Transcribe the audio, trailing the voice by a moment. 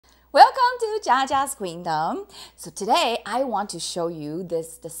Jaja's Queendom. So today I want to show you the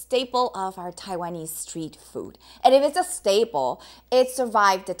staple of our Taiwanese street food. And if it's a staple, it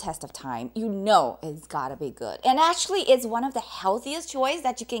survived the test of time. You know it's gotta be good. And actually it's one of the healthiest choices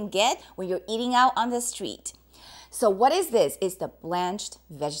that you can get when you're eating out on the street. So what is this? It's the blanched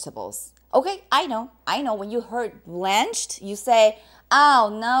vegetables. Okay, I know. When you heard blanched, you say,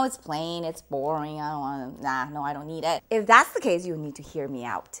 oh, no, it's plain, it's boring, I don't want to, I don't need it. If that's the case, you need to hear me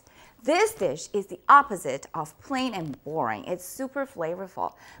out. This dish is the opposite of plain and boring. It's super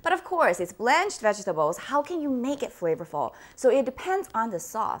flavorful. But of course, it's blanched vegetables. How can you make it flavorful? So it depends on the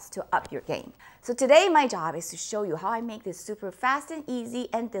sauce to up your game. So today, my job is to show you how I make this super fast and easy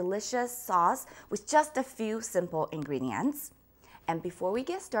and delicious sauce with just a few simple ingredients. And before we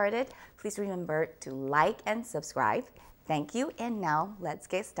get started, please remember to like and subscribe. Thank you, and now let's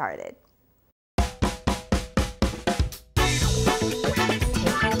get started.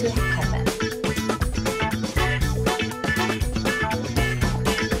 Take you to heaven.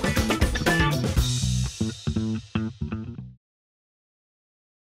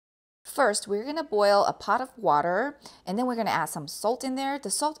 First, we're going to boil a pot of water, and then we're going to add some salt in there. The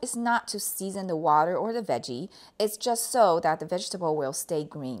salt is not to season the water or the veggie. It's just so that the vegetable will stay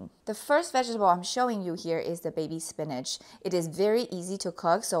green. The first vegetable I'm showing you here is the baby spinach. It is very easy to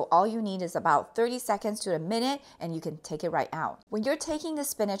cook, so all you need is about 30 seconds to a minute, and you can take it right out. When you're taking the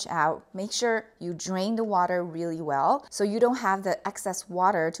spinach out, make sure you drain the water really well so you don't have the excess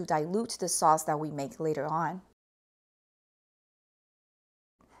water to dilute the sauce that we make later on.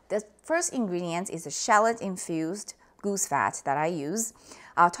 The first ingredient is the shallot-infused goose fat that I use.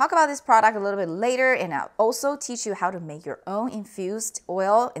 I'll talk about this product a little bit later, and I'll also teach you how to make your own infused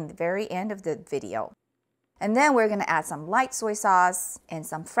oil in the very end of the video. And then we're going to add some light soy sauce and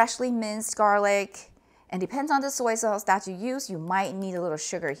some freshly minced garlic. And depends on the soy sauce that you use, you might need a little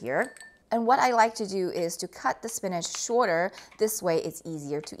sugar here. And what I like to do is to cut the spinach shorter. This way it's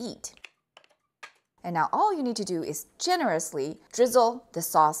easier to eat. And now all you need to do is generously drizzle the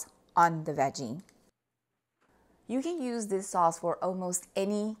sauce on the veggie. You can use this sauce for almost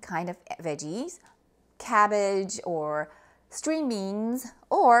any kind of veggies, cabbage or string beans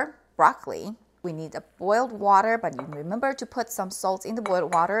or broccoli. We need the boiled water, but you remember to put some salt in the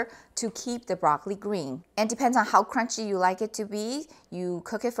boiled water to keep the broccoli green. And depends on how crunchy you like it to be. You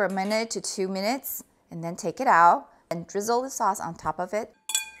cook it for 1 minute to 2 minutes and then take it out and drizzle the sauce on top of it.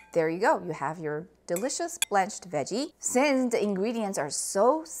 There you go, you have your delicious blanched veggie. Since the ingredients are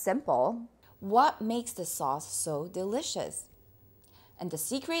so simple, what makes the sauce so delicious? And the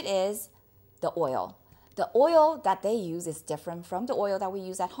secret is the oil. The oil that they use is different from the oil that we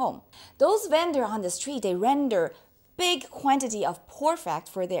use at home. Those vendors on the street, they render big quantity of pork fat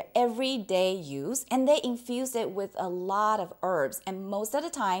for their everyday use, and they infuse it with a lot of herbs, and most of the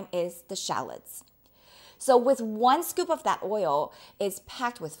time is the shallots. So with 1 scoop of that oil, it's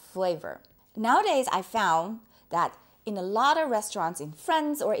packed with flavor. Nowadays, I found that in a lot of restaurants in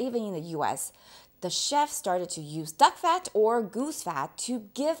France or even in the US, the chefs started to use duck fat or goose fat to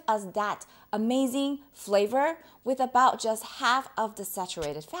give us that amazing flavor with about just half of the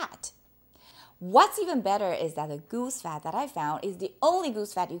saturated fat. What's even better is that the goose fat that I found is the only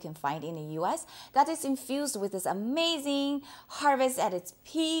goose fat you can find in the US that is infused with this amazing harvest at its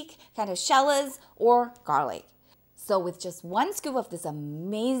peak kind of shallots or garlic. So with just 1 scoop of this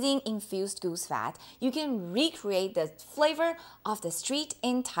amazing infused goose fat, you can recreate the flavor of the street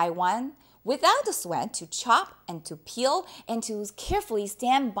in Taiwan without the sweat to chop and to peel and to carefully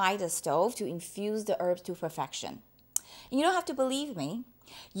stand by the stove to infuse the herbs to perfection. You don't have to believe me.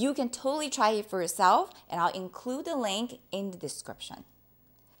 You can totally try it for yourself, and I'll include the link in the description.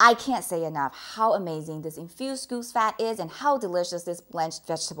 I can't say enough how amazing this infused goose fat is and how delicious this blanched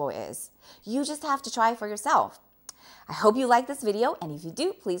vegetable is. You just have to try it for yourself. I hope you like this video, and if you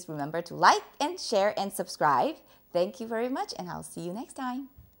do, please remember to like and share and subscribe. Thank you very much, and I'll see you next time.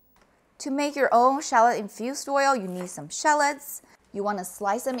 To make your own shallot infused oil, you need some shallots. You want to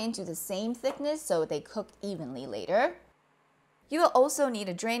slice them into the same thickness so they cook evenly later. You will also need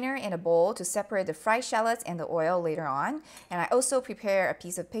a drainer and a bowl to separate the fried shallots and the oil later on. And I also prepare a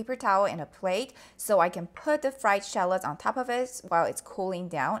piece of paper towel and a plate so I can put the fried shallots on top of it while it's cooling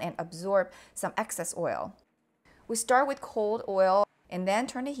down and absorb some excess oil. We start with cold oil and then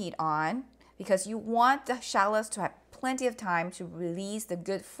turn the heat on because you want the shallots to have plenty of time to release the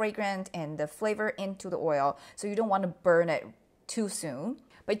good fragrance and the flavor into the oil, so you don't want to burn it too soon.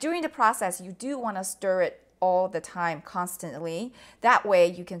 But during the process, you do want to stir it all the time, constantly. That way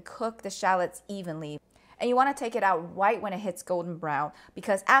you can cook the shallots evenly. And you want to take it out right when it hits golden brown,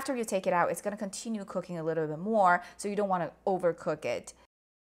 because after you take it out, it's going to continue cooking a little bit more, so you don't want to overcook it.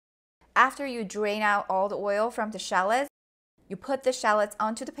 After you drain out all the oil from the shallots, you put the shallots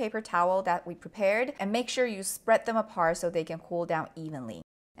onto the paper towel that we prepared and make sure you spread them apart so they can cool down evenly.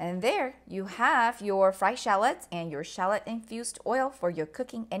 And there you have your fried shallots and your shallot infused oil for your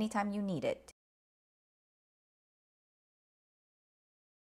cooking anytime you need it.